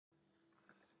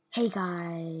Hey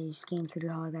guys, Game to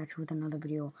the Holidays with another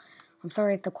video. I'm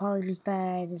sorry if the quality is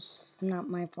bad. It's not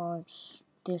my fault. It's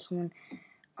this one.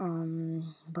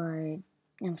 But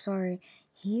I'm sorry.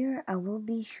 Here I will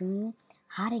be showing you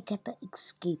how to get the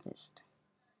escapist,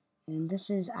 and this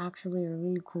is actually a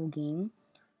really cool game.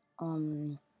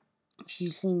 If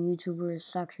you've seen YouTubers,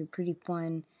 it's actually pretty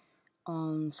fun.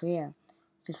 So yeah,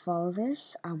 just follow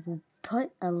this. I will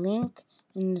put a link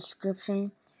in the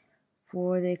description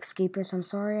for the escapist. I'm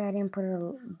sorry I didn't put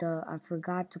I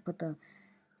forgot to put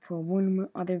for one of my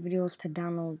other videos to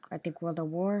download, I think, World of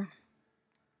War.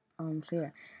 So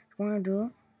yeah, what you want to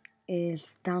do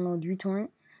is download uTorrent,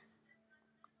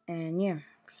 and yeah,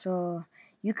 so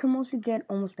you can mostly get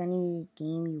almost any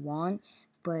game you want,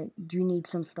 but you need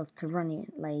some stuff to run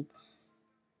it. Like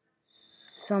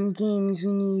some games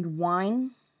you need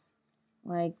wine,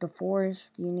 like The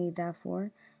Forest, you need that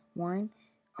for wine.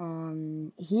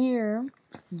 Here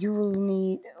you will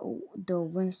need the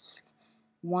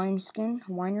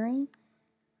winery.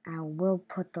 I will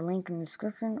put the link in the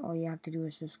description. All you have to do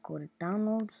is just go to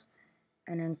downloads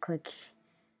and then click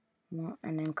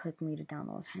me to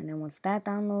download. And then once that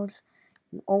downloads,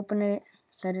 you open it,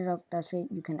 set it up, that's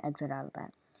it. You can exit out of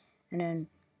that. And then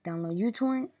download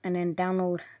uTorrent and then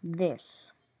download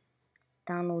this.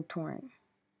 Download torrent.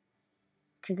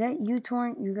 To get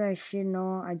uTorrent, you guys should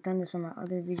know, I've done this in my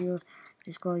other videos.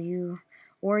 Just go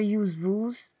or use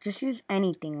rules. Just use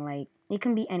anything, like it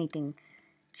can be anything.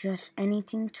 Just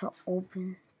anything to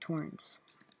open torrents.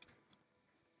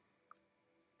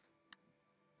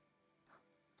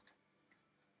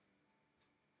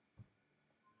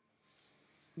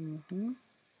 And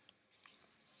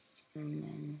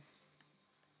then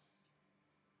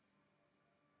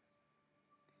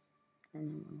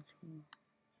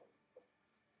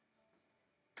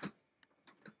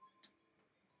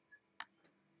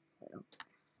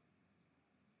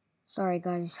sorry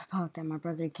guys about that. My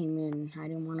brother came in. I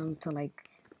didn't want him to like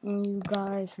you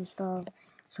guys and stuff.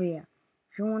 So yeah,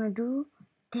 if you want to do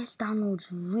this,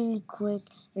 downloads really quick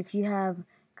if you have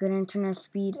good internet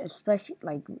speed, especially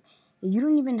like you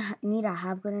don't even need to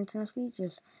have good internet speed.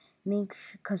 Just make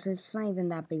sure, because it's not even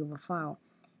that big of a file.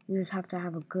 You just have to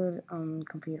have a good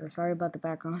computer. Sorry about the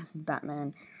background. This is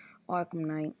Batman Arkham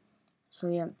Knight. So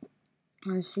yeah,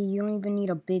 see, you don't even need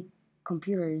a big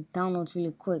computer. It downloads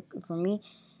really quick. For me,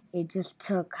 it just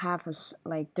took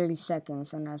like 30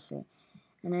 seconds, and that's it.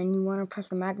 And then you want to press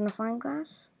the magnifying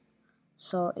glass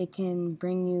so it can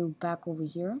bring you back over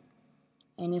here,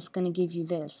 and it's gonna give you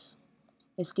this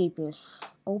escapist.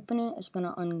 Open it. It's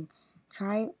gonna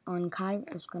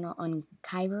it's gonna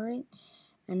uncover it,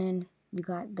 and then you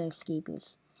got the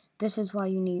escapist. This is why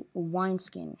you need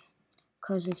wineskin,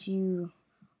 because if you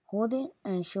hold it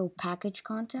and show package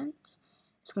content,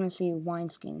 it's gonna say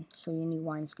wineskin, so you need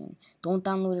wineskin. Don't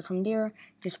download it from there.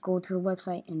 Just go to the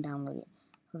website and download it.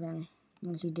 So then,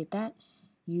 once you did that,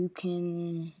 you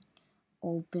can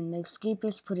open the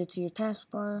escapist, put it to your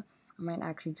taskbar. I might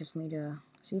actually just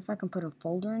see if I can put a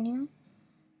folder in here.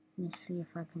 Let me see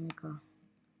if I can make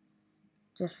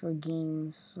just for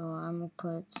games. So I'm gonna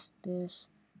put this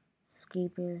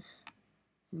escapist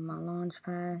in my launch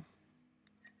pad,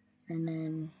 and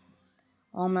then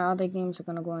all my other games are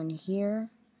gonna go in here,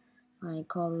 like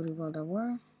Call of Duty World at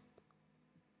War,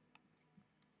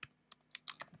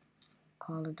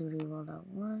 Call of Duty World at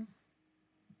War.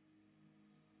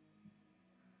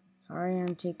 Sorry,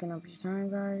 I'm taking up your time,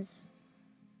 guys.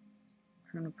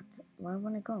 Trying to why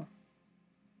won't it go?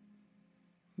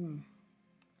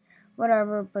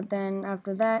 Whatever. But then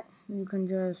after that, you can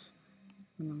just,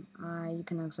 you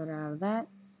can exit out of that,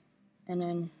 and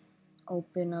then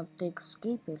open up the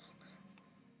escapist.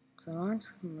 To launch.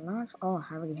 Oh,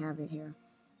 I already have it here.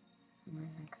 And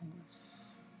I can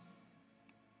just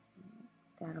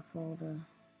data folder.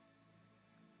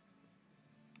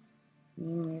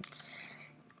 Name it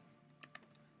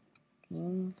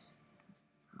games.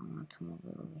 I want to move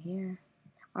it over here.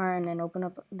 Alright, and then open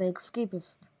up the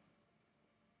escapist.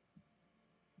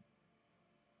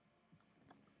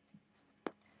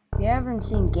 If you haven't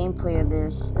seen gameplay of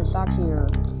this, it's actually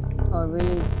a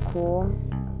really cool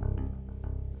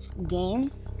game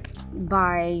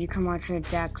by, you can watch it,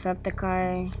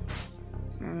 Jacksepticeye,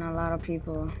 and a lot of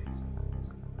people.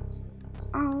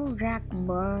 Oh, Jack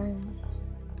boy.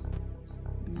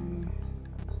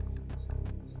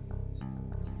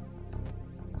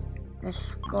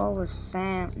 Let's go with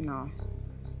Sam. No.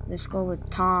 Let's go with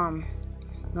Tom.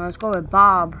 No, let's go with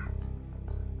Bob.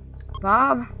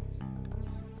 Bob?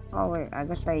 Oh, wait. I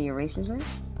guess that erases it.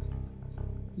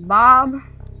 Bob.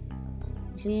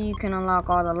 See, you can unlock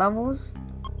all the levels.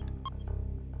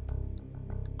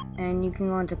 and you can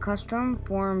go into custom,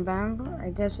 forum bamboo. I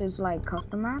guess it's like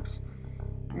custom maps,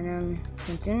 and then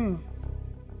continue.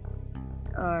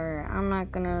 Or I'm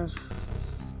not gonna,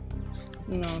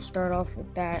 you know, start off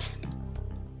with that.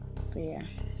 So yeah.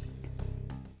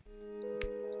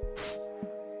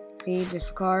 See,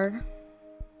 discard.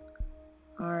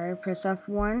 Alright, press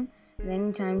F1 at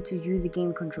any time to view the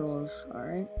game controls.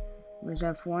 Alright, where's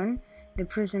F1? The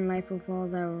prison life will fall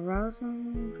that arouse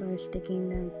them by sticking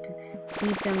them to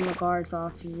keep them regards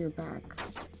off your back.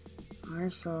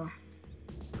 Alright, so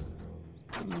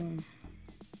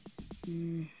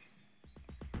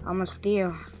I'ma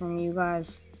steal from you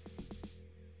guys.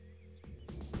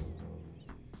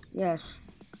 Yes.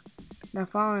 The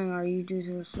following are you due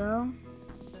to the slow?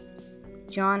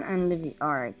 John and Livy.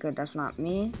 Alright, good, that's not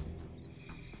me.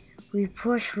 We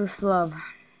push with love.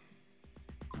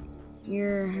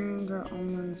 Your hands are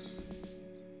almost...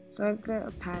 So I get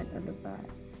a pat at the back.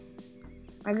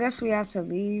 I guess we have to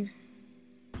leave.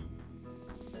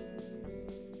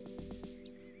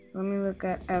 Let me look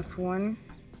at F1.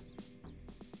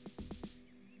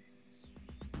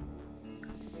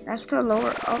 That's to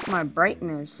lower up my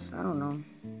brightness. I don't know.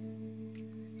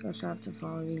 Guess I have to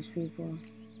follow these people.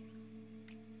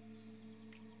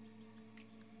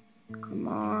 Come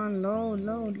on, load.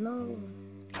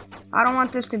 I don't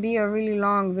want this to be a really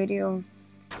long video,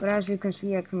 but as you can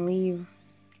see, I can leave.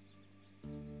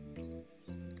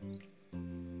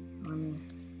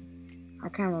 I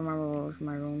can't remember what was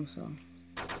my room, so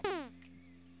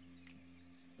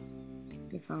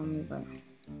they found me, but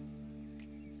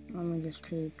let me just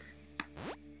take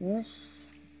this.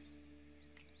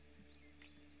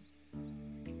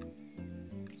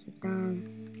 Sit down.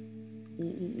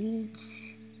 Eat.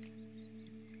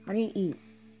 How do you eat?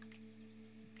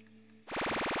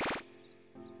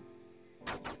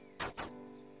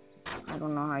 I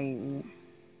don't know how you eat.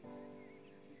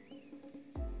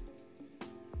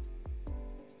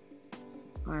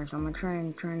 Alright, so I'm gonna try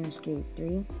and escape.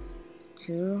 3,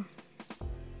 2,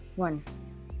 1.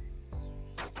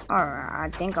 Alright, I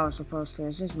think I was supposed to.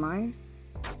 Is this mine?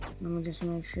 Let me just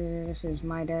make sure this is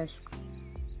my desk.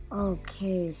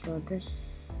 Okay, so this...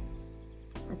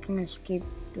 I can escape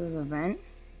through the vent.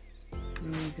 Let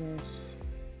me just...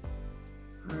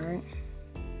 Alright.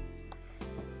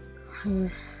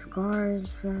 There's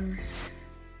guards. Alright,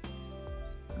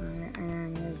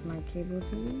 and there's my cable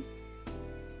TV.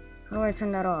 How do I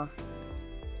turn that off?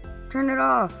 Turn it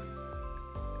off!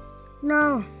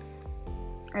 No!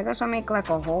 I guess I'll make like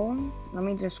a hole. Let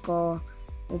me just go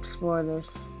explore this.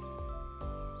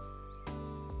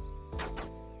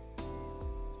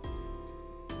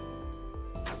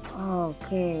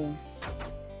 Okay.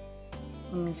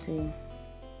 Let me see.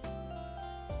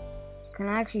 Can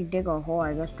I actually dig a hole,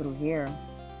 I guess, through here?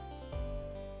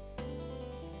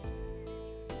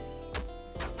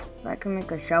 I can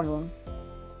make a shovel.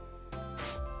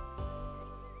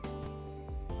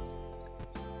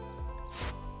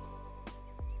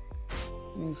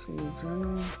 Let me see,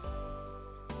 journal.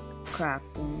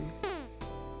 Crafting.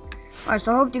 Alright,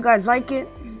 so I hope you guys like it.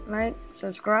 Like,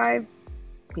 subscribe.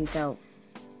 Peace out.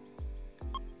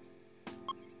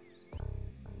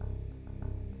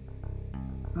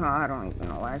 Oh, I don't even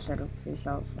know why I said peace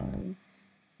out. Sorry.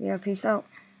 Yeah, peace out.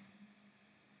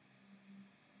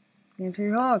 Give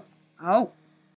your hug. Out.